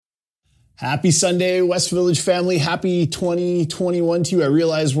Happy Sunday, West Village family. Happy 2021 to you. I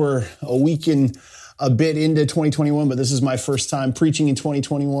realize we're a week and a bit into 2021, but this is my first time preaching in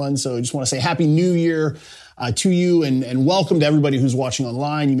 2021. So I just want to say Happy New Year to you and welcome to everybody who's watching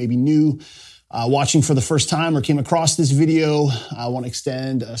online. You may be new, watching for the first time or came across this video. I want to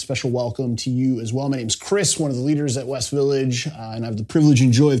extend a special welcome to you as well. My name is Chris, one of the leaders at West Village, and I have the privilege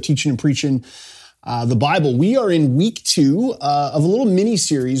and joy of teaching and preaching the Bible. We are in week 2 of a little mini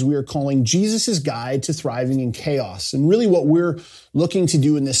series we are calling Jesus' Guide to Thriving in Chaos. And really what we're looking to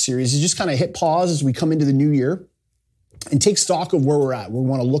do in this series is just kind of hit pause as we come into the new year and take stock of where we're at. We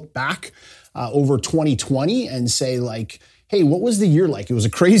want to look back over 2020 and say like, hey, what was the year like? It was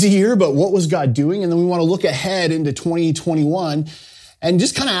a crazy year, but what was God doing? And then we want to look ahead into 2021 and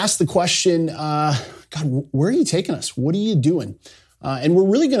just kind of ask the question, God, where are you taking us? What are you doing? And we're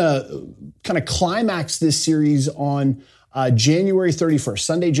really going to kind of climax this series on January 31st,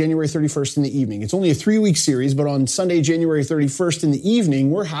 Sunday, January 31st in the evening. It's only a 3-week series, but on Sunday, January 31st in the evening,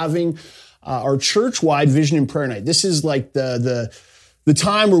 we're having our church-wide vision and prayer night. This is like the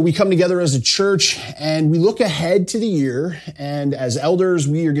time where we come together as a church and we look ahead to the year. And as elders,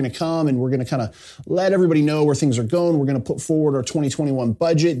 we are going to come and we're going to kind of let everybody know where things are going. We're going to put forward our 2021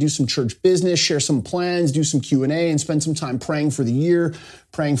 budget, do some church business, share some plans, do some Q&A, and spend some time praying for the year,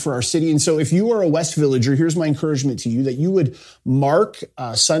 praying for our city. And so if you are a West Villager, here's my encouragement to you that you would mark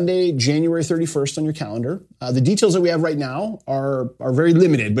Sunday, January 31st on your calendar. The details that we have right now are very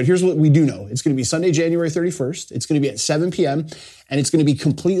limited, but here's what we do know. It's going to be Sunday, January 31st. It's going to be at 7 p.m. and it's going to be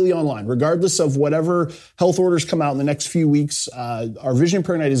completely online. Regardless of whatever health orders come out in the next few weeks, our Vision and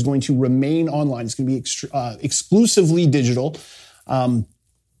Prayer Night is going to remain online. It's going to be exclusively digital.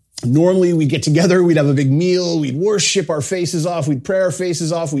 Normally we'd get together, we'd have a big meal, we'd worship our faces off, we'd pray our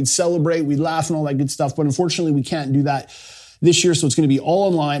faces off, we'd celebrate, we'd laugh and all that good stuff. But unfortunately we can't do that this year. So it's going to be all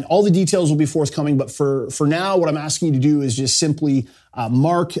online. All the details will be forthcoming. But for now, what I'm asking you to do is just simply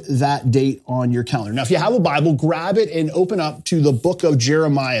mark that date on your calendar. Now, if you have a Bible, grab it and open up to the book of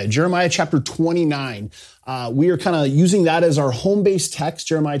Jeremiah, Jeremiah chapter 29. We are kind of using that as our home-based text,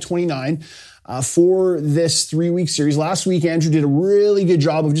 Jeremiah 29. For this 3-week series. Last week, Andrew did a really good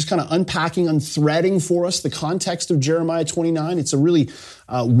job of just kind of unpacking, unthreading for us the context of Jeremiah 29. It's a really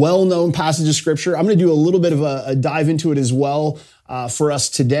well-known passage of scripture. I'm going to do a little bit of a dive into it as well for us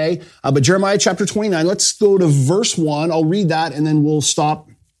today. But Jeremiah chapter 29, let's go to verse 1. I'll read that and then we'll stop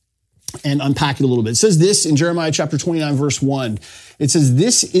and unpack it a little bit. It says this in Jeremiah chapter 29, verse 1. It says,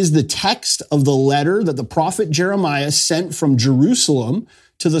 "This is the text of the letter that the prophet Jeremiah sent from Jerusalem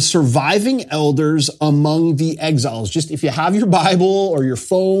to the surviving elders among the exiles." Just if you have your Bible or your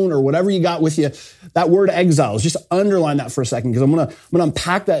phone or whatever you got with you, that word exiles, just underline that for a second because I'm going to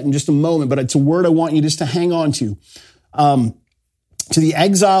unpack that in just a moment, but it's a word I want you just to hang on to. To the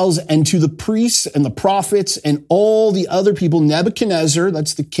exiles and to the priests and the prophets and all the other people Nebuchadnezzar,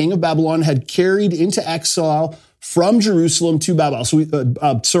 that's the king of Babylon, had carried into exile from Jerusalem to Babylon.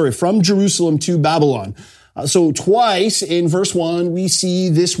 From Jerusalem to Babylon. So twice in verse 1, we see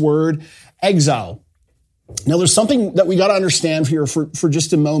this word exile. Now there's something that we got to understand here for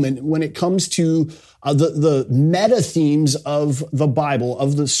just a moment when it comes to the meta themes of the Bible,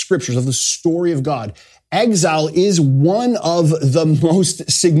 of the scriptures, of the story of God. Exile is one of the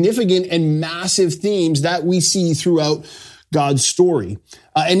most significant and massive themes that we see throughout God's story.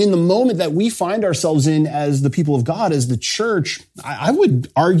 And in the moment that we find ourselves in as the people of God, as the church, I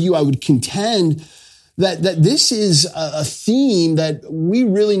would argue, I would contend that this is a theme that we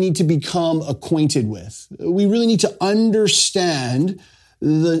really need to become acquainted with. We really need to understand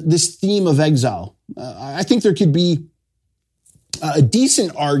this theme of exile. I think there could be a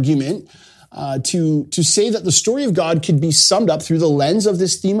decent argument to say that the story of God could be summed up through the lens of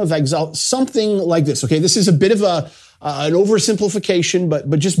this theme of exile, something like this. Okay, this is a bit of an oversimplification,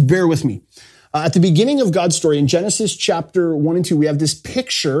 but just bear with me. At the beginning of God's story in Genesis chapter 1 and 2, we have this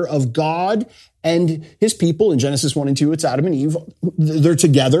picture of God and his people. In Genesis 1 and 2, it's Adam and Eve. They're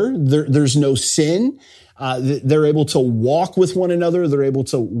together. There's no sin. They're able to walk with one another. They're able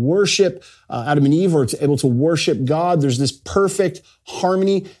to worship Adam and Eve, or able to worship God. There's this perfect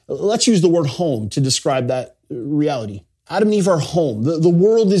harmony. Let's use the word home to describe that reality. Adam and Eve are home. The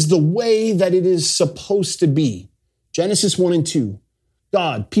world is the way that it is supposed to be. Genesis 1 and 2.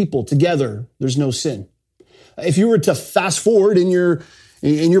 God, people together. There's no sin. If you were to fast forward in your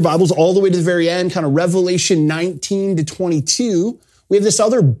Bibles all the way to the very end, kind of Revelation 19 to 22, we have this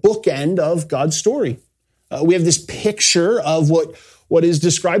other bookend of God's story. We have this picture of what is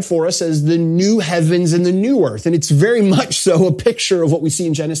described for us as the new heavens and the new earth. And it's very much so a picture of what we see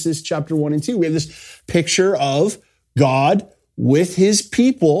in Genesis chapter 1 and 2. We have this picture of God with his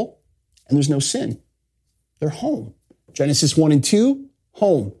people and there's no sin. They're home. Genesis 1 and 2,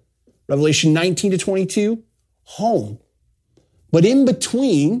 home. Revelation 19 to 22, home. But in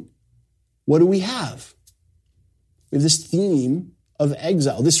between, what do we have? We have this theme of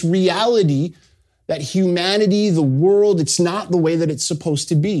exile, this reality that humanity, the world, it's not the way that it's supposed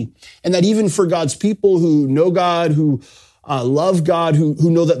to be. And that even for God's people who know God, who love God, who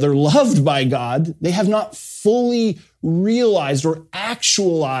know that they're loved by God, they have not fully realized or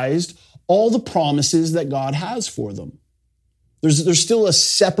actualized all the promises that God has for them. There's still a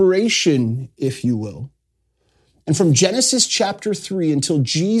separation, if you will. And from Genesis chapter 3 until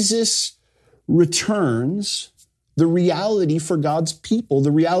Jesus returns, the reality for God's people,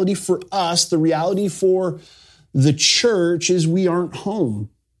 the reality for us, the reality for the church is we aren't home.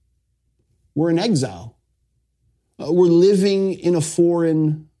 We're in exile. We're living in a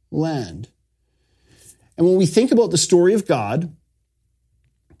foreign land. And when we think about the story of God,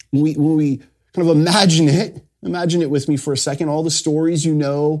 when we kind of imagine it with me for a second, all the stories you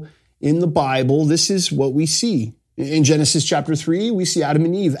know in the Bible, this is what we see. In Genesis chapter 3, we see Adam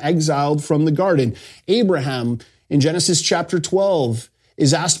and Eve exiled from the garden. Abraham, in Genesis chapter 12,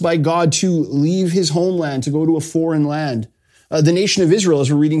 is asked by God to leave his homeland, to go to a foreign land. The nation of Israel,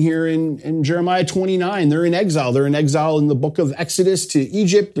 as we're reading here in Jeremiah 29, they're in exile. They're in exile in the book of Exodus to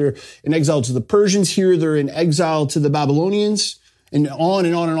Egypt. They're in exile to the Persians here. They're in exile to the Babylonians. And on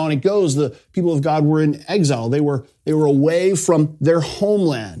and on and on it goes. The people of God were in exile. They were away from their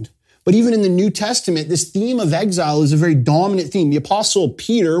homeland. But even in the New Testament, this theme of exile is a very dominant theme. The Apostle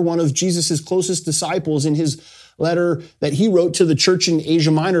Peter, one of Jesus' closest disciples, in his letter that he wrote to the church in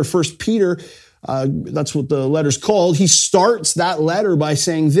Asia Minor, 1 Peter, that's what the letter's called, he starts that letter by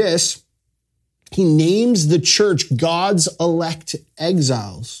saying this. He names the church God's elect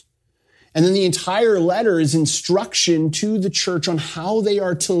exiles. And then the entire letter is instruction to the church on how they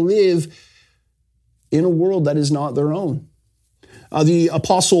are to live in a world that is not their own. The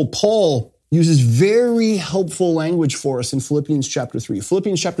Apostle Paul uses very helpful language for us in Philippians chapter 3.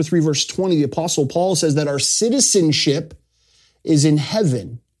 Philippians chapter 3, verse 20, the Apostle Paul says that our citizenship is in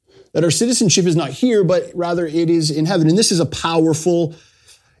heaven. That our citizenship is not here, but rather it is in heaven. And this is a powerful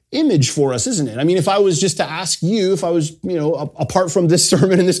image for us, isn't it? I mean, if I was just to ask you, if I was, apart from this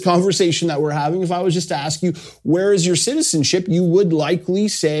sermon and this conversation that we're having, if I was just to ask you, where is your citizenship? You would likely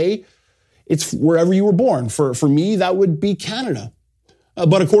say it's wherever you were born. For me, that would be Canada.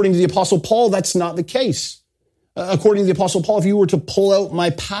 But according to the Apostle Paul, that's not the case. According to the Apostle Paul, if you were to pull out my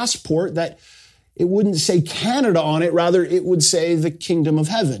passport, that it wouldn't say Canada on it, rather it would say the kingdom of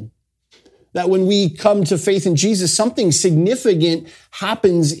heaven. That when we come to faith in Jesus, something significant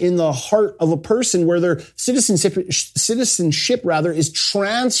happens in the heart of a person where their citizenship is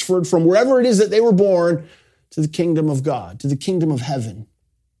transferred from wherever it is that they were born to the kingdom of God, to the kingdom of heaven.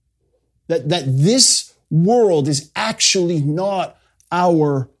 That this world is actually not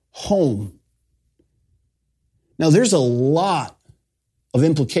our home. Now, there's a lot of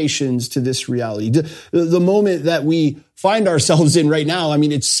implications to this reality. The moment that we find ourselves in right now, I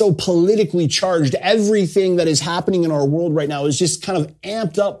mean, it's so politically charged. Everything that is happening in our world right now is just kind of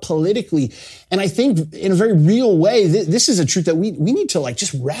amped up politically. And I think in a very real way, this is a truth that we need to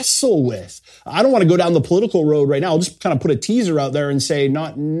just wrestle with. I don't want to go down the political road right now. I'll just kind of put a teaser out there and say,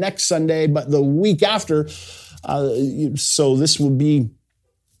 not next Sunday, but the week after. So this will be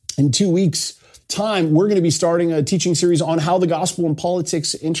in 2 weeks' time. We're going to be starting a teaching series on how the gospel and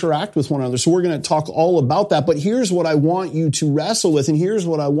politics interact with one another. So we're going to talk all about that. But here's what I want you to wrestle with. And here's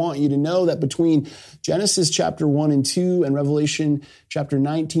what I want you to know, that between Genesis chapter 1 and 2 and Revelation chapter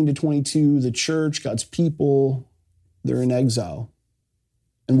 19 to 22, the church, God's people, they're in exile.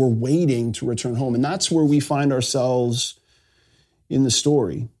 And we're waiting to return home. And that's where we find ourselves in the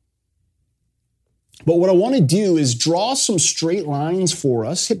story. But what I want to do is draw some straight lines for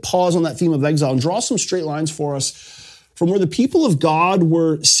us, hit pause on that theme of exile, and draw some straight lines for us from where the people of God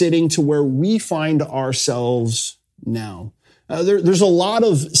were sitting to where we find ourselves now. There's a lot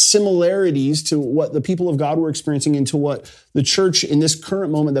of similarities to what the people of God were experiencing and to what the church in this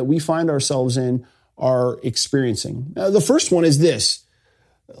current moment that we find ourselves in are experiencing. The first one is this.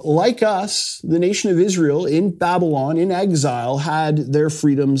 Like us, the nation of Israel in Babylon, in exile, had their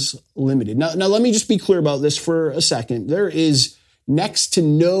freedoms limited. Now, let me just be clear about this for a second. There is next to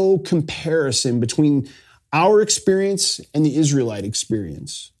no comparison between our experience and the Israelite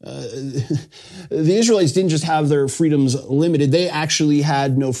experience. The Israelites didn't just have their freedoms limited. They actually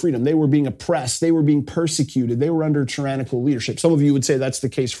had no freedom. They were being oppressed. They were being persecuted. They were under tyrannical leadership. Some of you would say that's the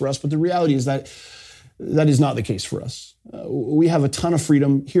case for us, but the reality is that is not the case for us. We have a ton of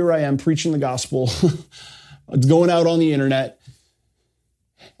freedom. Here I am preaching the gospel, going out on the internet.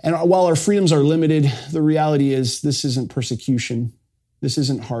 And while our freedoms are limited, the reality is this isn't persecution. This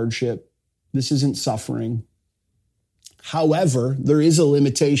isn't hardship. This isn't suffering. However, there is a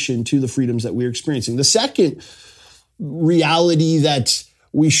limitation to the freedoms that we're experiencing. The second reality that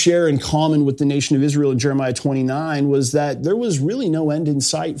we share in common with the nation of Israel in Jeremiah 29 was that there was really no end in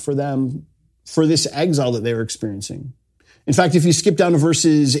sight for them for this exile that they were experiencing. In fact, if you skip down to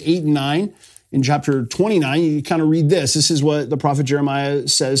verses 8 and 9 in chapter 29, you kind of read this. This is what the prophet Jeremiah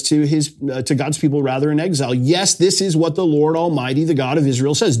says to God's people rather in exile. Yes, this is what the Lord Almighty, the God of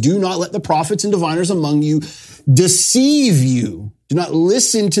Israel, says. Do not let the prophets and diviners among you deceive you. Do not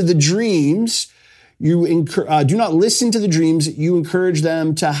listen to the dreams you encourage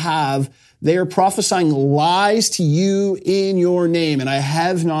them to have. They are prophesying lies to you in your name, and I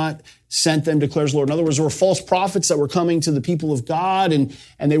have not sent them, declares the Lord. In other words, there were false prophets that were coming to the people of God, and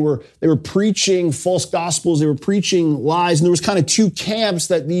they were preaching false gospels. They were preaching lies, and there was kind of two camps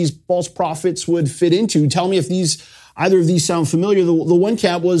that these false prophets would fit into. Tell me if either of these sound familiar. The one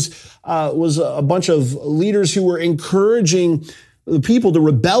camp was a bunch of leaders who were encouraging the people to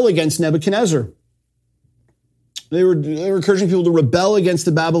rebel against Nebuchadnezzar. They were encouraging people to rebel against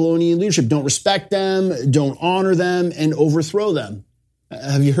the Babylonian leadership. Don't respect them, don't honor them, and overthrow them.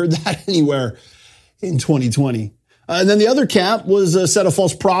 Have you heard that anywhere in 2020? And then the other camp was a set of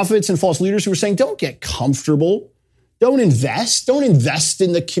false prophets and false leaders who were saying, don't get comfortable. Don't invest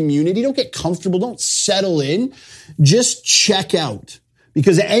in the community. Don't get comfortable. Don't settle in. Just check out.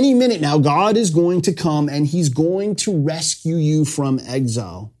 Because at any minute now, God is going to come and he's going to rescue you from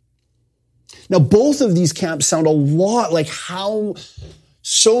exile. Now, both of these camps sound a lot like how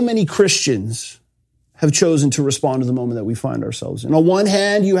so many Christians have chosen to respond to the moment that we find ourselves in. On one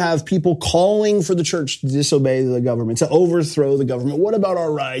hand, you have people calling for the church to disobey the government, to overthrow the government. What about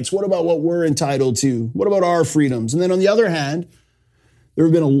our rights? What about what we're entitled to? What about our freedoms? And then on the other hand, there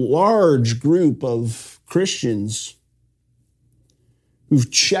have been a large group of Christians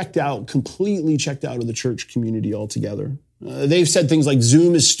who've completely checked out of the church community altogether. They've said things like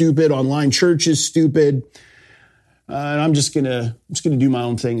Zoom is stupid, online church is stupid, and I'm just gonna do my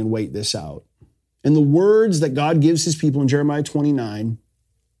own thing and wait this out. And the words that God gives his people in Jeremiah 29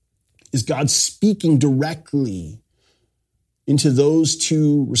 is God speaking directly into those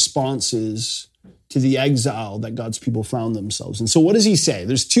two responses to the exile that God's people found themselves. And so what does he say?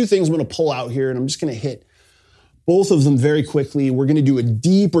 There's two things I'm going to pull out here, and I'm just going to hit both of them very quickly. We're going to do a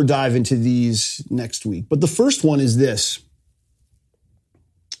deeper dive into these next week. But the first one is this.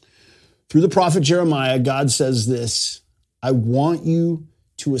 Through the prophet Jeremiah, God says this: I want you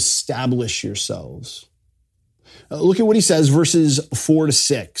to establish yourselves. Look at what he says, verses 4 to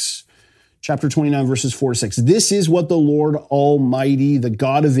 6. Chapter 29, verses 4 to 6. This is what the Lord Almighty, the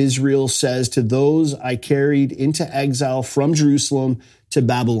God of Israel, says to those I carried into exile from Jerusalem to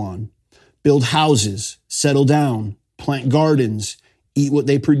Babylon. Build houses, settle down, plant gardens, eat what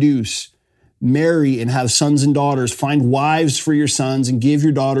they produce, marry and have sons and daughters, find wives for your sons and give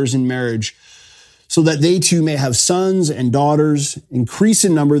your daughters in marriage, so that they too may have sons and daughters, increase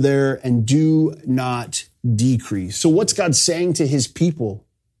in number there and do not decrease. So what's God saying to his people?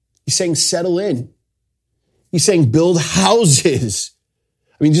 He's saying, settle in. He's saying, build houses.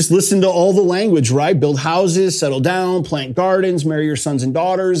 I mean, just listen to all the language, right? Build houses, settle down, plant gardens, marry your sons and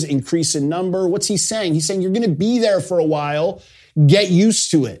daughters, increase in number. What's he saying? He's saying, you're going to be there for a while. Get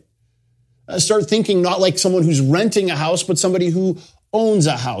used to it. Start thinking not like someone who's renting a house, but somebody who owns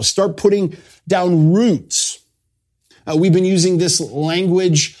a house. Start putting down roots. We've been using this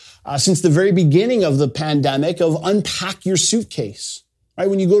language since the very beginning of the pandemic of unpack your suitcase. Right?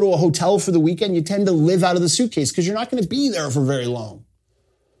 When you go to a hotel for the weekend, you tend to live out of the suitcase because you're not going to be there for very long.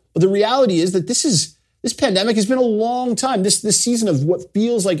 But the reality is that this pandemic has been a long time. This season of what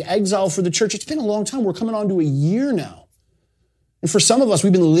feels like exile for the church, it's been a long time. We're coming on to a year now. And for some of us,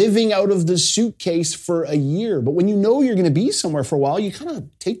 we've been living out of the suitcase for a year. But when you know you're going to be somewhere for a while, you kind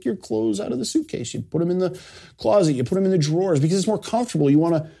of take your clothes out of the suitcase. You put them in the closet. You put them in the drawers because it's more comfortable. You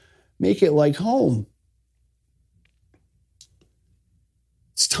want to make it like home.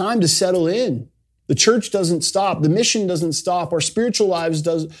 It's time to settle in. The church doesn't stop. The mission doesn't stop. Our spiritual lives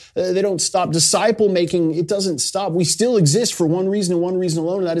they don't stop. Disciple making, it doesn't stop. We still exist for one reason and one reason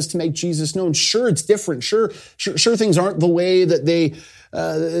alone, and that is to make Jesus known. Sure, it's different. Sure, things aren't the way that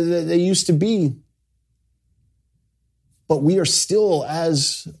they used to be. But we are still,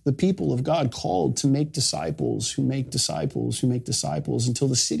 as the people of God, called to make disciples who make disciples who make disciples until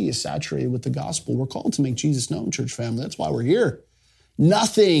the city is saturated with the gospel. We're called to make Jesus known, church family. That's why we're here.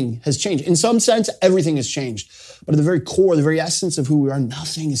 Nothing has changed. In some sense, everything has changed. But at the very core, the very essence of who we are,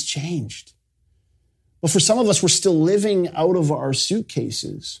 nothing has changed. But for some of us, we're still living out of our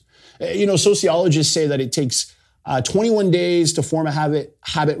suitcases. Sociologists say that it takes 21 days to form a habit,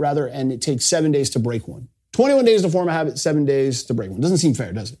 and it takes 7 days to break one. 21 days to form a habit, 7 days to break one. Doesn't seem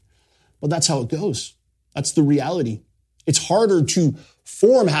fair, does it? But that's how it goes. That's the reality. It's harder to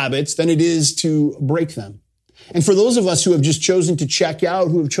form habits than it is to break them. And for those of us who have just chosen to check out,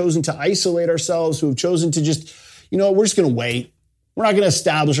 who have chosen to isolate ourselves, who have chosen to just, we're just going to wait. We're not going to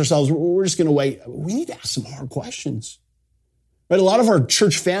establish ourselves. We're just going to wait. We need to ask some hard questions. Right? A lot of our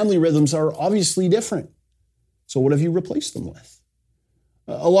church family rhythms are obviously different. So what have you replaced them with?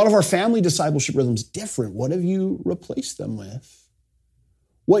 A lot of our family discipleship rhythms different. What have you replaced them with?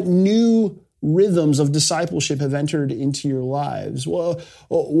 What new rhythms of discipleship have entered into your lives? Well,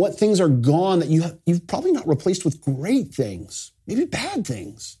 what things are gone that you've probably not replaced with great things, maybe bad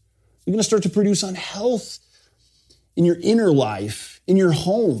things? You're going to start to produce unhealth in your inner life, in your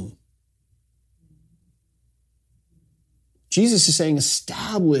home. Jesus is saying,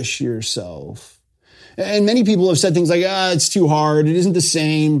 establish yourself. And many people have said things like, it's too hard. It isn't the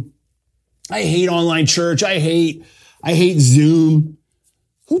same. I hate online church. I hate Zoom.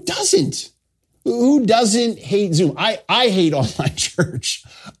 Who doesn't? Who doesn't hate Zoom? I hate online church.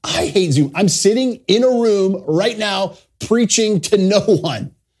 I hate Zoom. I'm sitting in a room right now preaching to no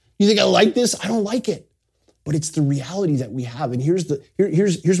one. You think I like this? I don't like it. But it's the reality that we have. And here's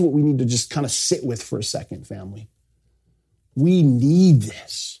what we need to just kind of sit with for a second, family. We need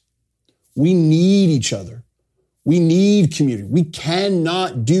this. We need each other. We need community. We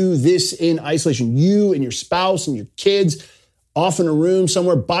cannot do this in isolation. You and your spouse and your kids off in a room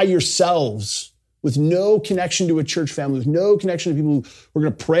somewhere by yourselves with no connection to a church family, with no connection to people who are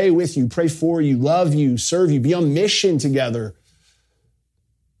going to pray with you, pray for you, love you, serve you, be on mission together.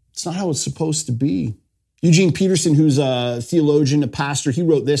 It's not how it's supposed to be. Eugene Peterson, who's a theologian, a pastor, he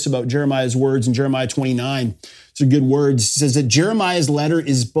wrote this about Jeremiah's words in Jeremiah 29. These are good words. He says that Jeremiah's letter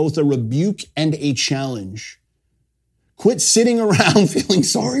is both a rebuke and a challenge. Quit sitting around feeling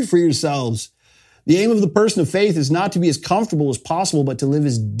sorry for yourselves. The aim of the person of faith is not to be as comfortable as possible, but to live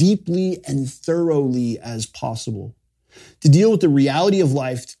as deeply and thoroughly as possible. To deal with the reality of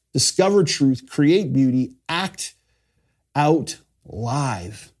life, discover truth, create beauty, act out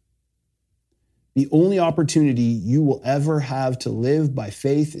live. The only opportunity you will ever have to live by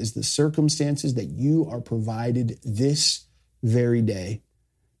faith is the circumstances that you are provided this very day.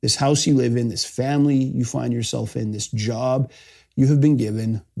 This house you live in, this family you find yourself in, this job you have been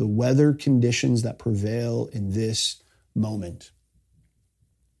given, the weather conditions that prevail in this moment.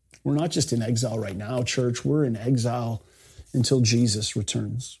 We're not just in exile right now, church. We're in exile until Jesus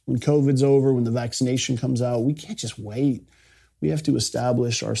returns. When COVID's over, when the vaccination comes out, we can't just wait. We have to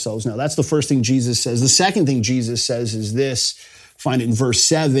establish ourselves now. That's the first thing Jesus says. The second thing Jesus says is this. Find it in verse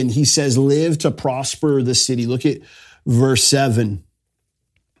 7. He says, live to prosper the city. Look at verse 7.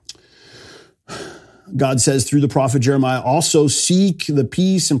 God says through the prophet Jeremiah, also seek the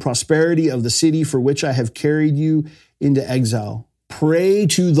peace and prosperity of the city for which I have carried you into exile. Pray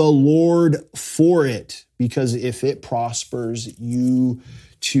to the Lord for it, because if it prospers, you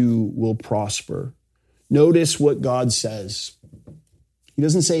too will prosper. Notice what God says. He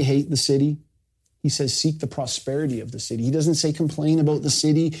doesn't say hate the city. He says seek the prosperity of the city. He doesn't say complain about the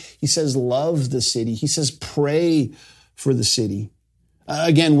city. He says love the city. He says pray for the city.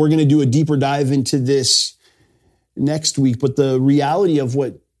 Again, we're going to do a deeper dive into this next week, but the reality of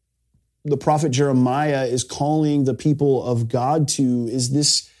what the prophet Jeremiah is calling the people of God to is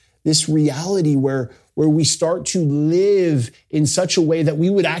this reality where we start to live in such a way that we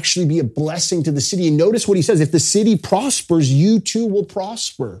would actually be a blessing to the city. And notice what he says, if the city prospers, you too will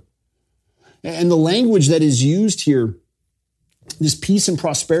prosper. And the language that is used here, this peace and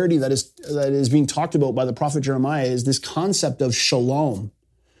prosperity that is being talked about by the prophet Jeremiah, is this concept of shalom.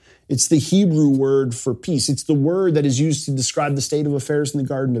 It's the Hebrew word for peace. It's the word that is used to describe the state of affairs in the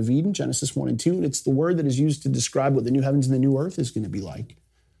Garden of Eden, Genesis 1 and 2. And it's the word that is used to describe what the new heavens and the new earth is going to be like.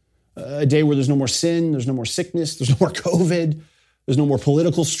 A day where there's no more sin, there's no more sickness, there's no more COVID, there's no more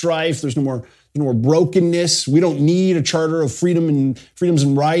political strife, there's no more brokenness. We don't need a charter of freedoms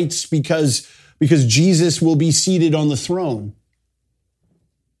and rights because Jesus will be seated on the throne.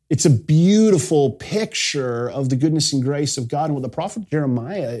 It's a beautiful picture of the goodness and grace of God and what the prophet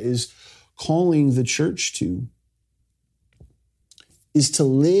Jeremiah is calling the church to is to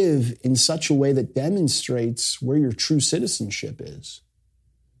live in such a way that demonstrates where your true citizenship is.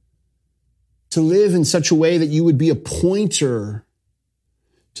 To live in such a way that you would be a pointer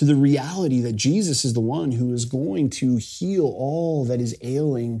to the reality that Jesus is the one who is going to heal all that is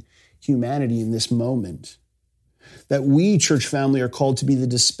ailing humanity in this moment. That we, church family, are called to be the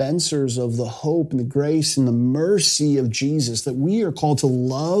dispensers of the hope and the grace and the mercy of Jesus. That we are called to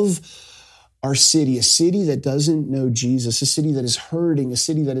love our city, a city that doesn't know Jesus, a city that is hurting, a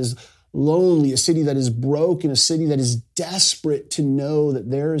city that is lonely, a city that is broken, a city that is desperate to know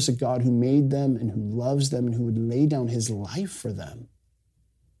that there is a God who made them and who loves them and who would lay down his life for them.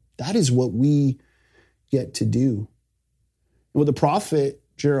 That is what we get to do. What the prophet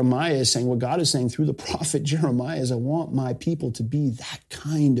Jeremiah is saying, what God is saying through the prophet Jeremiah is, I want my people to be that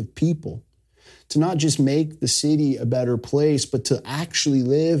kind of people. To not just make the city a better place, but to actually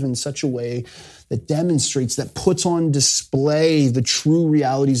live in such a way that demonstrates, that puts on display the true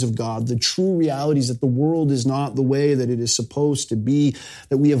realities of God, the true realities that the world is not the way that it is supposed to be,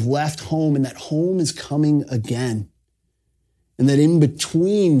 that we have left home and that home is coming again. And that in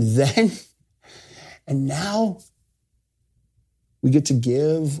between then and now, we get to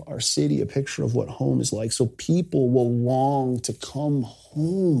give our city a picture of what home is like so people will long to come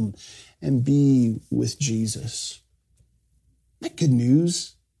home and be with Jesus. Isn't that good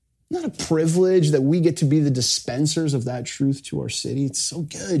news? Not a privilege that we get to be the dispensers of that truth to our city. It's so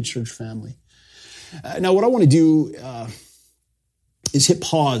good, church family. Now, what I want to do is hit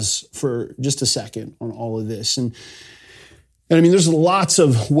pause for just a second on all of this. And I mean, there's lots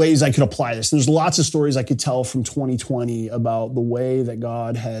of ways I could apply this. There's lots of stories I could tell from 2020 about the way that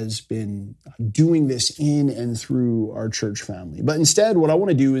God has been doing this in and through our church family. But instead, what I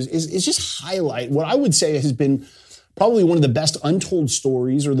want to do is just highlight what I would say has been probably one of the best untold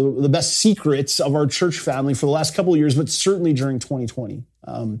stories or the best secrets of our church family for the last couple of years, but certainly during 2020.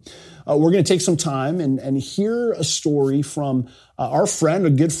 We're going to take some time and hear a story from our friend, a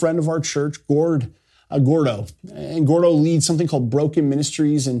good friend of our church, Gordo. And Gordo leads something called Broken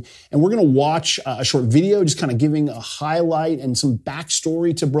Ministries. And we're going to watch a short video, just kind of giving a highlight and some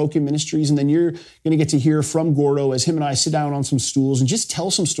backstory to Broken Ministries. And then you're going to get to hear from Gordo as him and I sit down on some stools and just tell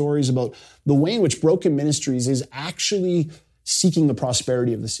some stories about the way in which Broken Ministries is actually seeking the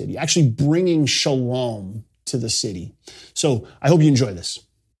prosperity of the city, actually bringing shalom to the city. So I hope you enjoy this.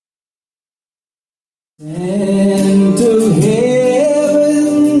 And to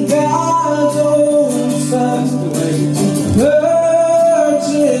heaven, God's own Son,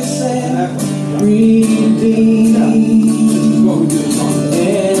 purchase and redeem,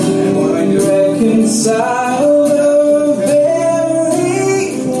 and reconcile the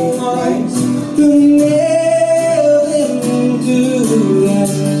very ones who nailed him to that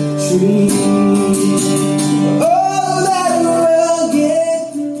tree. Oh, that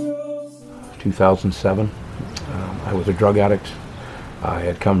rugged 2007. I was a drug addict. I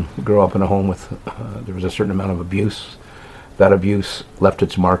had grew up in a home with, there was a certain amount of abuse. That abuse left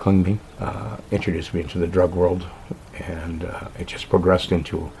its mark on me, introduced me into the drug world, and it just progressed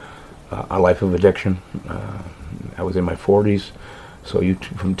into a life of addiction. I was in my 40s, so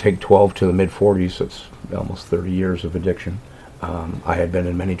from take 12 to the mid 40s, it's almost 30 years of addiction. I had been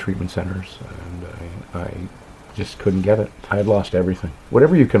in many treatment centers, and I just couldn't get it. I had lost everything.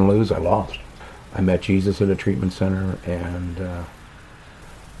 Whatever you can lose, I lost. I met Jesus at a treatment center, and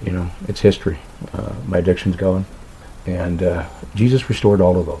it's history. My addiction's gone, and Jesus restored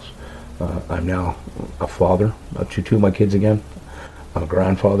all of those. I'm now a father to two of my kids again. I'm a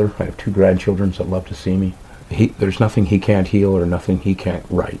grandfather. I have two grandchildren that love to see me. There's nothing he can't heal or nothing he can't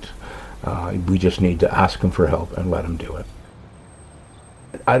right. We just need to ask him for help and let him do it.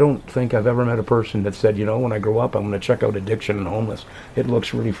 I don't think I've ever met a person that said, when I grow up, I'm going to check out addiction and homeless. It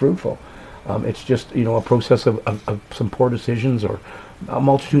looks really fruitful. It's just, a process of some poor decisions or a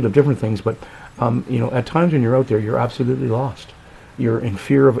multitude of different things. But, at times when you're out there, you're absolutely lost. You're in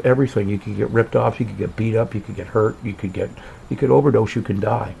fear of everything. You could get ripped off. You could get beat up. You could get hurt. You could overdose. You can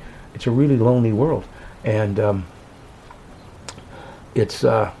die. It's a really lonely world. And it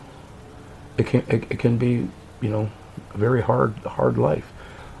can be, a very hard life.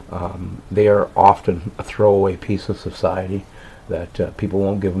 They are often a throwaway piece of society that people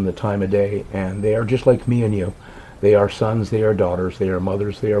won't give them the time of day, and they are just like me and you. They are sons, they are daughters, they are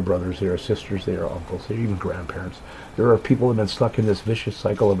mothers, they are brothers, they are sisters, they are uncles, they are even grandparents. There are people who have been stuck in this vicious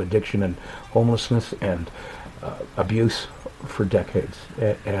cycle of addiction and homelessness and abuse for decades,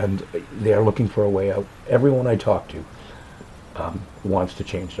 and they are looking for a way out. Everyone I talk to wants to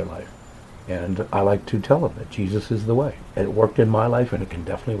change their life. And I like to tell them that Jesus is the way. And it worked in my life, and it can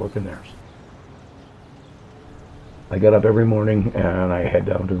definitely work in theirs. I get up every morning, and I head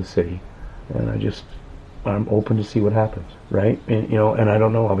down to the city. And I'm open to see what happens, right? And I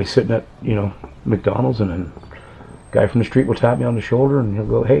don't know, I'll be sitting at, McDonald's, and then a guy from the street will tap me on the shoulder, and he'll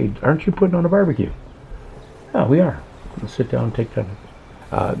go, "Hey, aren't you putting on a barbecue?" "Yeah, we are." I'll sit down and take time.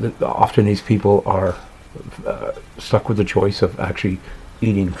 Often these people are stuck with the choice of actually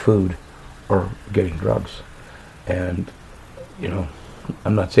eating food or getting drugs. And, you know,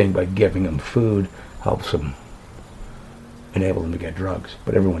 I'm not saying by giving them food helps them enable them to get drugs,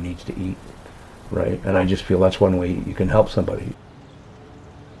 but everyone needs to eat, right? And I just feel that's one way you can help somebody.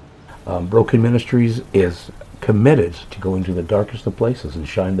 Broken Ministries is committed to go into the darkest of places and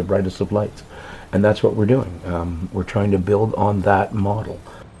shine the brightest of lights. And that's what we're doing. We're trying to build on that model.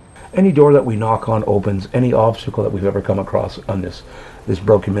 Any door that we knock on opens. Any obstacle that we've ever come across on this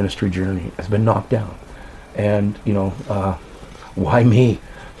broken ministry journey has been knocked down. And, you know, why me?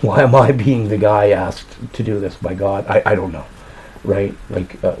 Why am I being the guy asked to do this by God? I don't know, right?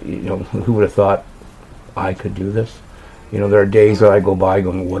 Like, you know, who would have thought I could do this? You know, there are days that I go by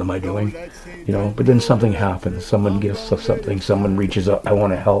going, what am I doing? You know, but then something happens. Someone gives us something. Someone reaches out, I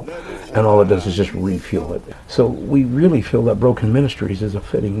want to help. And all it does is just refuel it. So we really feel that Broken Ministries is a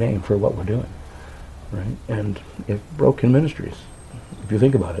fitting name for what we're doing, right? And if Broken Ministries, if you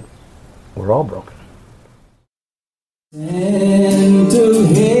think about it, we're all broken. And to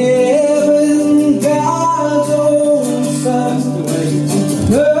heaven God's own Son,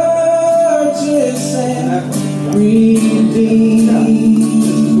 purchase and redeem,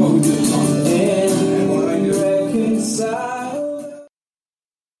 and reconcile.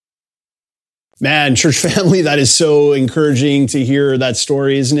 Man, church family, that is so encouraging to hear that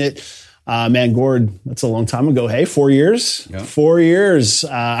story, isn't it? Man, Gord, that's a long time ago. Hey, 4 years? Yeah. 4 years.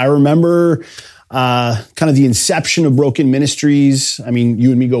 I remember kind of the inception of Broken Ministries. I mean,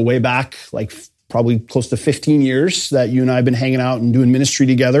 you and me go way back, like probably close to 15 years that you and I have been hanging out and doing ministry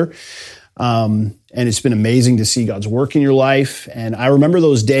together. And it's been amazing to see God's work in your life. And I remember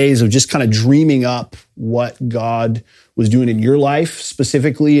those days of just kind of dreaming up what God was doing in your life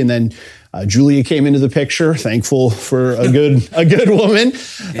specifically. And then Julia came into the picture. Thankful for a good woman.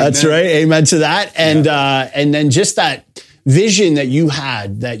 That's right. Amen to that. And and then just that vision that you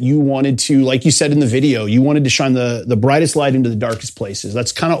had, that you wanted to, like you said in the video, you wanted to shine the brightest light into the darkest places.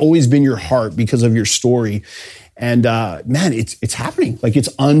 That's kind of always been your heart because of your story. And man, it's happening. Like, it's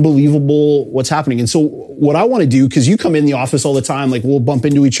unbelievable what's happening. And so what I want to do, because you come in the office all the time, like we'll bump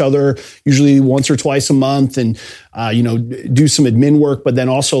into each other usually once or twice a month and, you know, do some admin work. But then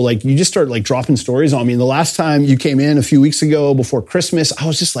also, like, you just start like dropping stories on me. And the last time you came in a few weeks ago before Christmas, I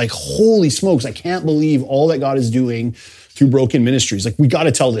was just like, holy smokes, I can't believe all that God is doing through Broken Ministries. Like, we got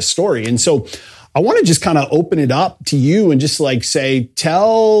to tell this story. And so I want to just kind of open it up to you and just like say,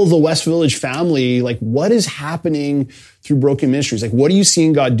 tell the West Village family, like, what is happening through Broken Ministries? Like, what are you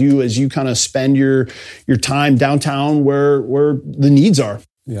seeing God do as you kind of spend your time downtown where the needs are?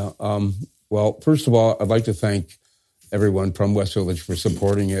 Yeah. Well, first of all, I'd like to thank everyone from West Village for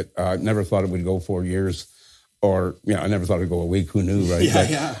supporting it. I never thought it would go 4 years, or, you know, I never thought it'd go a week. Who knew, right?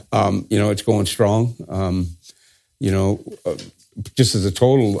 You know, it's going strong. You know, just as a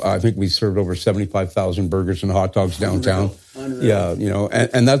total, I think we served over 75,000 burgers and hot dogs downtown. Unreal. Yeah, you know,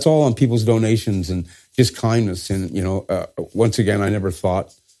 and that's all on people's donations and just kindness. And, you know, once again, I never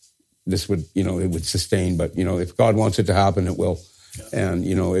thought this would, you know, it would sustain. But, you know, if God wants it to happen, it will. Yeah. And,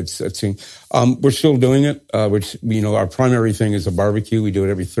 you know, we're still doing it. Which, you know, our primary thing is a barbecue. We do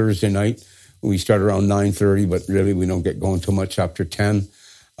it every Thursday night. We start around 9:30, but really we don't get going too much after 10.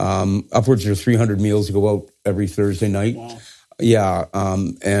 Upwards of 300 meals go out every Thursday night. Wow. Yeah,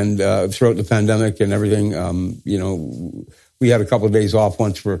 and throughout the pandemic and everything, you know, we had a couple of days off,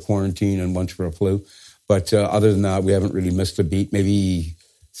 once for a quarantine and once for a flu. But other than that, we haven't really missed a beat, maybe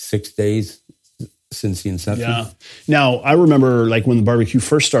 6 days since the inception. Yeah. Now, I remember, like, when the barbecue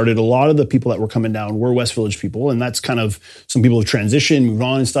first started, a lot of the people that were coming down were West Village people, and that's kind of, some people have transitioned, moved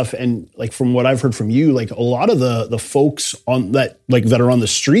on and stuff. And like, from what I've heard from you, like, a lot of the folks on that, like, that are on the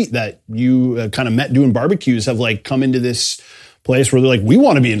street that you kind of met doing barbecues have like come into this place where they're like, we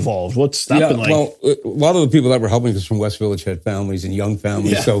want to be involved. What's that been like? Well, a lot of the people that were helping us from West Village had families and young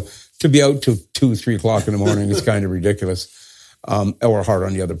families. Yeah. So to be out till 2-3 o'clock in the morning is kind of ridiculous. Or hard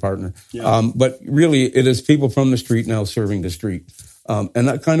on the other partner. Yeah. But really, it is people from the street now serving the street. And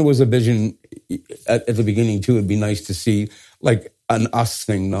that kind of was a vision at the beginning, too. It'd be nice to see, like, an us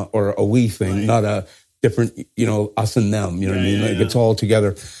thing, or a we thing, right. Not a different, you know, us and them. You know what I mean? Like, it's all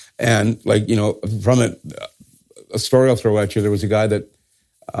together. And, like, you know, from it, a story I'll throw at you. There was a guy that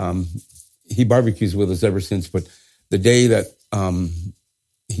he barbecues with us ever since, but the day that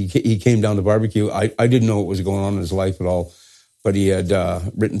he came down to barbecue, I didn't know what was going on in his life at all. But he had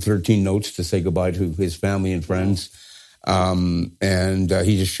written 13 notes to say goodbye to his family and friends. And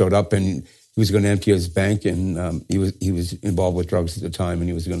he just showed up, and he was going to empty his bank, and he was involved with drugs at the time, and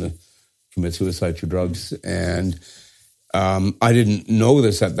he was going to commit suicide through drugs. And I didn't know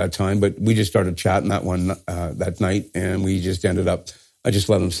this at that time, but we just started chatting that night, and we just ended up, I just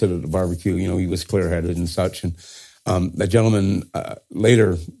let him sit at the barbecue. You know, he was clear-headed and such. And that gentleman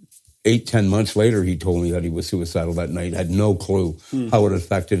later, 8-10 months later, he told me that he was suicidal that night. Had no clue how it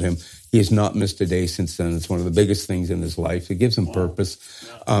affected him. He has not missed a day since then. It's one of the biggest things in his life. It gives him purpose.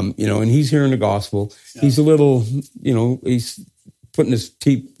 You know, and he's hearing the gospel. He's a little, you know, he's putting his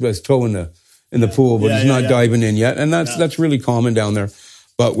toe in the pool, but he's not diving in yet. And that's really common down there.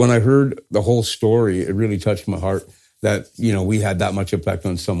 But when I heard the whole story, it really touched my heart that, you know, we had that much effect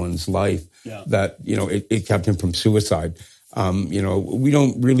on someone's life that, you know, it kept him from suicide. You know, we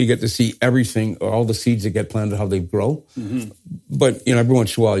don't really get to see everything, or all the seeds that get planted, how they grow. But, you know, every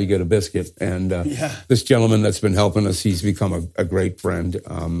once in a while you get a biscuit. And this gentleman that's been helping us, he's become a great friend.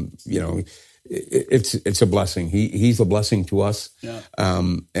 You know, it's a blessing. He's a blessing to us.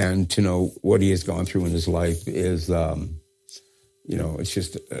 And to know what he has gone through in his life is, you know, it's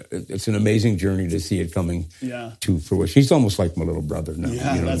just, it's an amazing journey to see it coming to fruition. He's almost like my little brother now.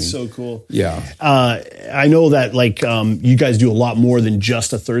 Yeah, you know that's what I mean? so cool. Yeah. I know that, like, you guys do a lot more than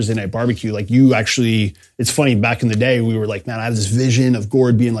just a Thursday night barbecue. Like, you actually, it's funny, back in the day, we were like, man, I have this vision of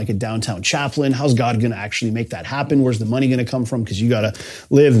Gord being like a downtown chaplain. How's God going to actually make that happen? Where's the money going to come from? Because you got to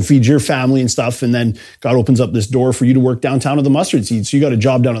live and feed your family and stuff. And then God opens up this door for you to work downtown at the Mustard Seed. So you got a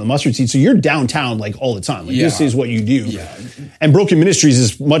job down at the Mustard Seed. So you're downtown like all the time. Like, this is what you do. Yeah. And Broken Ministries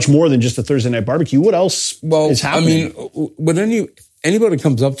is much more than just a Thursday night barbecue. What else is happening? I mean, when anybody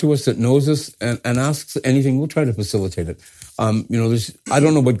comes up to us that knows us and asks anything, we'll try to facilitate it. You know, I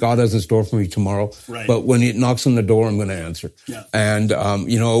don't know what God has in store for me tomorrow, but when it knocks on the door, I'm going to answer. And,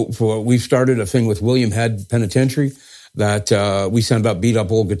 you know, we've started a thing with William Head Penitentiary that we send up beat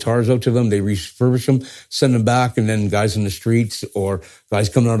up old guitars out to them. They refurbish them, send them back, and then guys in the streets or guys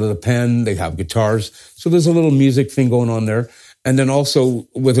coming out of the pen, they have guitars. So there's a little music thing going on there. And then also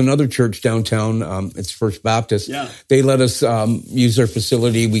with another church downtown, it's First Baptist. They let us use their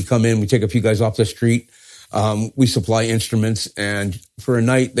facility. We come in, we take a few guys off the street. We supply instruments, and for a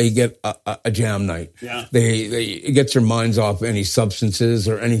night they get a jam night. It gets their minds off any substances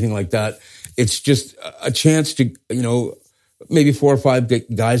or anything like that. It's just a chance to, you know, maybe 4 or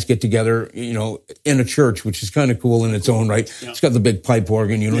 5 guys get together, you know, in a church, which is kind of cool in its own right. It's got the big pipe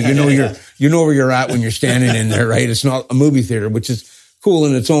organ, you know, you know where you're at when you're standing in there, right? It's not a movie theater, which is cool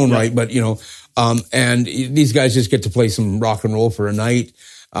in its own right. But, you know, and these guys just get to play some rock and roll for a night.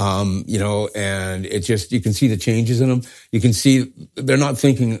 You know, and it just, you can see the changes in them. You can see they're not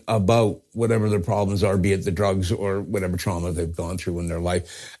thinking about whatever their problems are, be it the drugs or whatever trauma they've gone through in their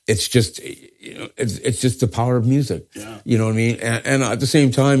life. It's just, you know, it's just the power of music. You know what I mean? And at the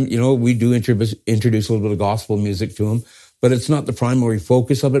same time, you know, we do introduce a little bit of gospel music to them, but it's not the primary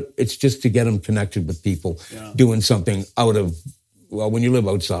focus of it. It's just to get them connected with people, doing something out of, well, when you live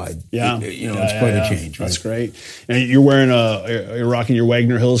outside, you know, it's quite a change. Right? That's great. And you're wearing you're rocking your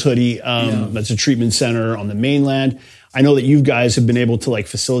Wagner Hills hoodie. That's a treatment center on the mainland. I know that you guys have been able to like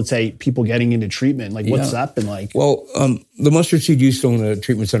facilitate people getting into treatment. Like, what's that been like? Well, the Mustard Seed used to own a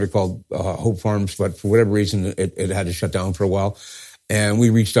treatment center called Hope Farms, but for whatever reason, it had to shut down for a while. And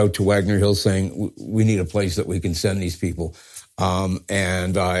we reached out to Wagner Hills saying, we need a place that we can send these people.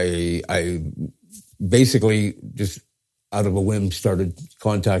 And I basically just out of a whim started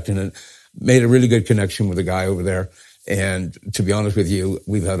contacting it, made a really good connection with a guy over there. And to be honest with you,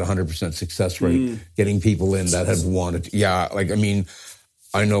 we've had 100% success rate getting people in that have wanted to. Like, I mean,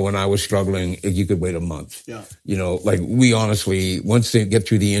 I know when I was struggling, you could wait a month. You know, like we honestly, once they get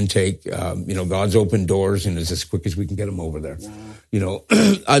through the intake, you know, God's opened doors and it's as quick as we can get them over there. You know,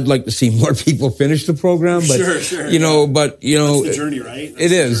 I'd like to see more people finish the program, but, you know, but, you know, that's the journey, right?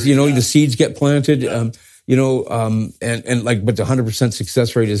 It is, you know, the seeds get planted. You know, and like, but the 100%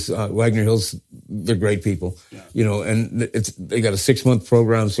 success rate is Wagner Hills. They're great people, you know, and they got a 6-month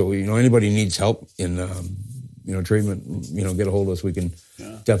program. So, you know, anybody needs help in, you know, treatment, you know, get a hold of us. We can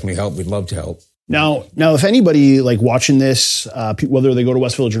definitely help. We'd love to help. Now, if anybody like watching this, whether they go to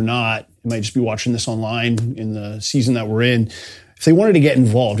West Village or not, it might just be watching this online in the season that we're in. If they wanted to get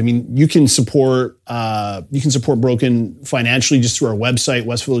involved, I mean, you can support Broken financially just through our website,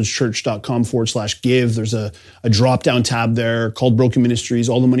 westvillagechurch.com/give. There's a drop-down tab there called Broken Ministries.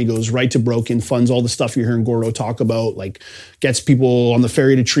 All the money goes right to Broken, funds all the stuff you're hearing Gordo talk about, like gets people on the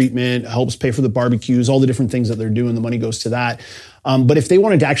ferry to treatment, helps pay for the barbecues, all the different things that they're doing. The money goes to that. But if they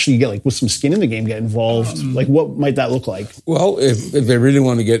wanted to actually get like with some skin in the game, get involved, like what might that look like? Well, if they really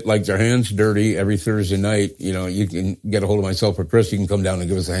want to get like their hands dirty every Thursday night, you know, you can get a hold of myself or Chris. You can come down and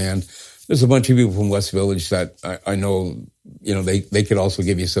give us a hand. There's a bunch of people from West Village that I know, you know, they could also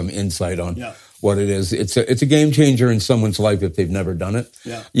give you some insight on what it is. It's a game changer in someone's life if they've never done it.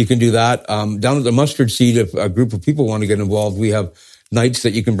 Yeah. You can do that. Down at the Mustard Seed, if a group of people want to get involved, we have nights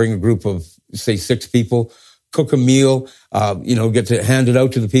that you can bring a group of, say, 6 people, cook a meal, get to hand it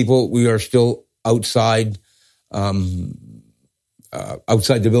out to the people. We are still outside the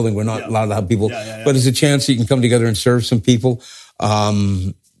building. We're not allowed to have people, but it's a chance that you can come together and serve some people. How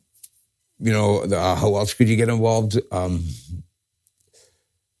else could you get involved?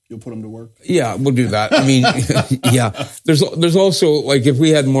 You'll put them to work. Yeah, we'll do that. I mean, yeah. There's also, like, if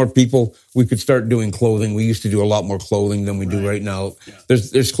we had more people, we could start doing clothing. We used to do a lot more clothing than we do right now. Yeah.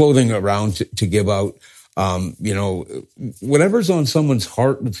 There's clothing around to give out. Whatever's on someone's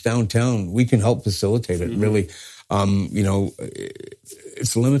heart that's downtown, we can help facilitate it. Really,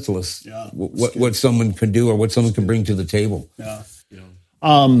 it's limitless. Yeah, what someone can do or what someone can bring to the table. Yeah.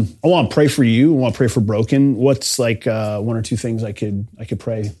 I want to pray for you. I want to pray for Broken. What's like 1 or 2 things I could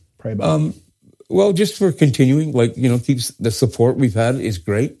pray about? Well, just for continuing, keeps the support we've had is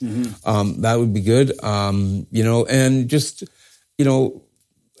great. Mm-hmm. That would be good. And just,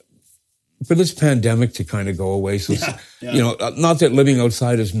 for this pandemic to kind of go away. So, not that living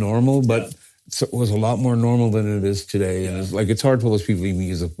outside is normal, but it was a lot more normal than it is today. And it's hard for those people to even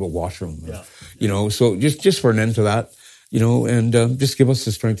use a washroom. So just for an end to that, and just give us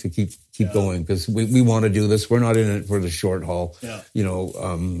the strength to keep going, because we want to do this. We're not in it for the short haul. We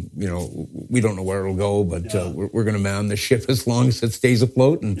don't know where it'll go, but we're going to man the ship as long as it stays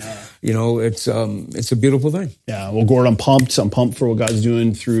afloat. And it's a beautiful thing. Yeah. Well, Gord, I'm pumped. I'm pumped for what God's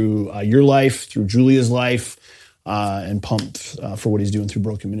doing through your life, through Julia's life, and pumped for what He's doing through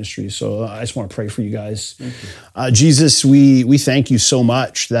Broken Ministries. So I just want to pray for you guys. Jesus, we thank you so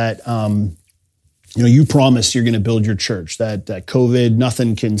much that. You promised you're going to build your church, that COVID,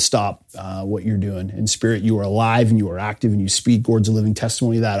 nothing can stop what you're doing. In spirit, you are alive and you are active and you speak. Gord's a living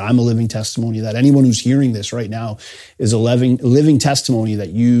testimony of that. I'm a living testimony of that. Anyone who's hearing this right now is a living testimony that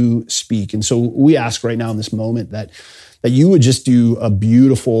you speak. And so we ask right now in this moment that you would just do a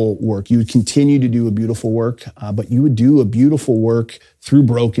beautiful work. You would continue to do a beautiful work, but you would do a beautiful work through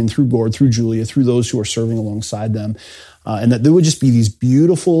Broken, through Gord, through Julia, through those who are serving alongside them. And that there would just be these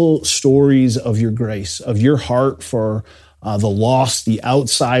beautiful stories of your grace, of your heart for the lost, the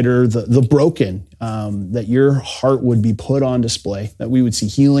outsider, the broken, that your heart would be put on display, that we would see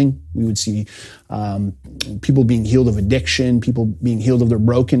healing. We would see people being healed of addiction, people being healed of their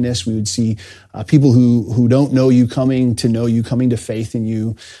brokenness. We would see people who don't know you coming to know you, coming to faith in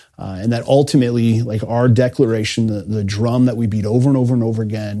you. And that ultimately, like our declaration, the drum that we beat over and over and over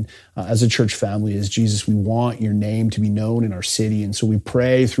again as a church family is, Jesus, we want your name to be known in our city. And so we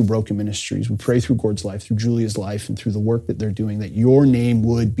pray through Broken Ministries, we pray through Gord's life, through Julia's life, and through the work that they're doing, that your name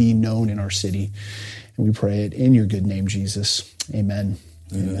would be known in our city. And we pray it in your good name, Jesus. Amen.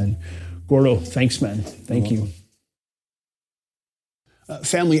 Amen. Gordo, thanks, man. Thank you.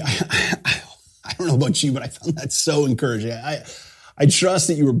 Family, I don't know about you, but I found that so encouraging. I trust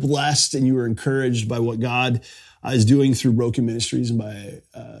that you were blessed and you were encouraged by what God is doing through Broken Ministries and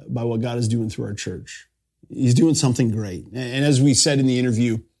by what God is doing through our church. He's doing something great. And as we said in the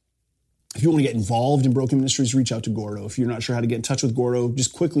interview, if you want to get involved in Broken Ministries, reach out to Gordo. If you're not sure how to get in touch with Gordo,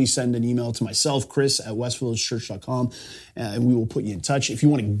 just quickly send an email to myself, Chris@westvillagechurch.com, and we will put you in touch. If you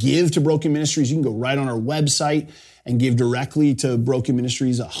want to give to Broken Ministries, you can go right on our website and give directly to Broken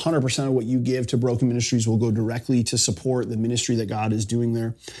Ministries. 100% of what you give to Broken Ministries will go directly to support the ministry that God is doing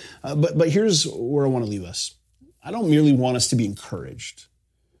there. But here's where I want to leave us. I don't merely want us to be encouraged.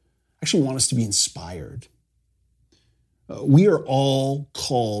 I actually want us to be inspired. We are all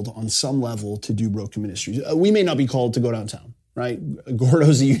called on some level to do Broken Ministries. We may not be called to go downtown, right?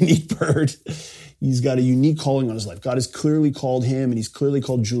 Gordo's a unique bird. He's got a unique calling on his life. God has clearly called him, and he's clearly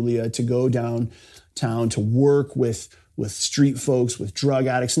called Julia to go downtown to work with street folks, with drug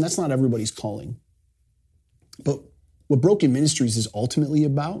addicts, and that's not everybody's calling. But what Broken Ministries is ultimately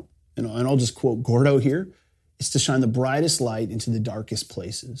about, and I'll just quote Gordo here, is to shine the brightest light into the darkest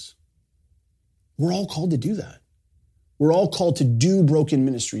places. We're all called to do that. We're all called to do Broken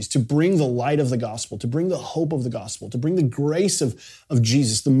Ministries, to bring the light of the gospel, to bring the hope of the gospel, to bring the grace of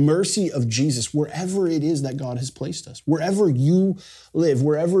Jesus, the mercy of Jesus, wherever it is that God has placed us. Wherever you live,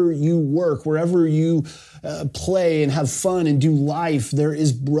 wherever you work, wherever you play and have fun and do life, there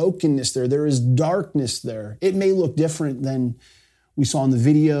is brokenness there. There is darkness there. It may look different than we saw in the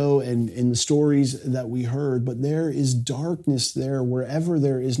video and in the stories that we heard, but there is darkness there. Wherever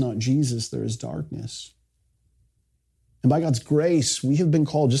there is not Jesus, there is darkness. And by God's grace, we have been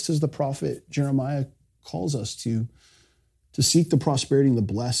called, just as the prophet Jeremiah calls us to seek the prosperity and the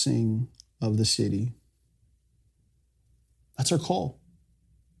blessing of the city. That's our call.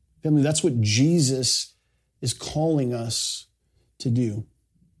 Family, that's what Jesus is calling us to do.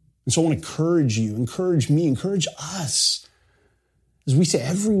 And so I want to encourage you, encourage me, encourage us. As we say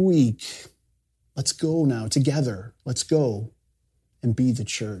every week, let's go now together. Let's go and be the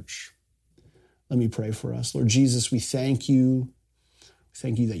church. Let me pray for us. Lord Jesus, we thank you. We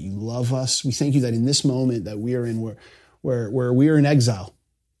thank you that you love us. We thank you that in this moment that we are in where we are in exile.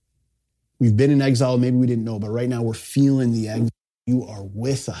 We've been in exile, maybe we didn't know, but right now we're feeling the exile. You are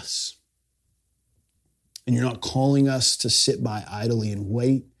with us. And you're not calling us to sit by idly and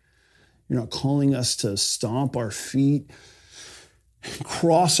wait. You're not calling us to stomp our feet,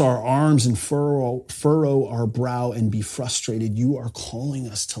 cross our arms and furrow our brow and be frustrated. You are calling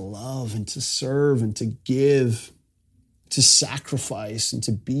us to love and to serve and to give, to sacrifice and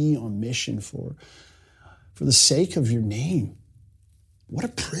to be on mission for the sake of your name. What a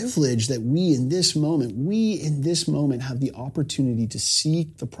privilege that we in this moment have the opportunity to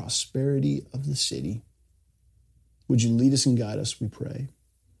seek the prosperity of the city. Would you lead us and guide us, we pray.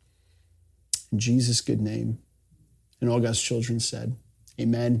 In Jesus' good name. And all God's children said,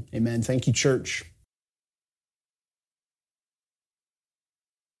 amen, amen. Thank you, church.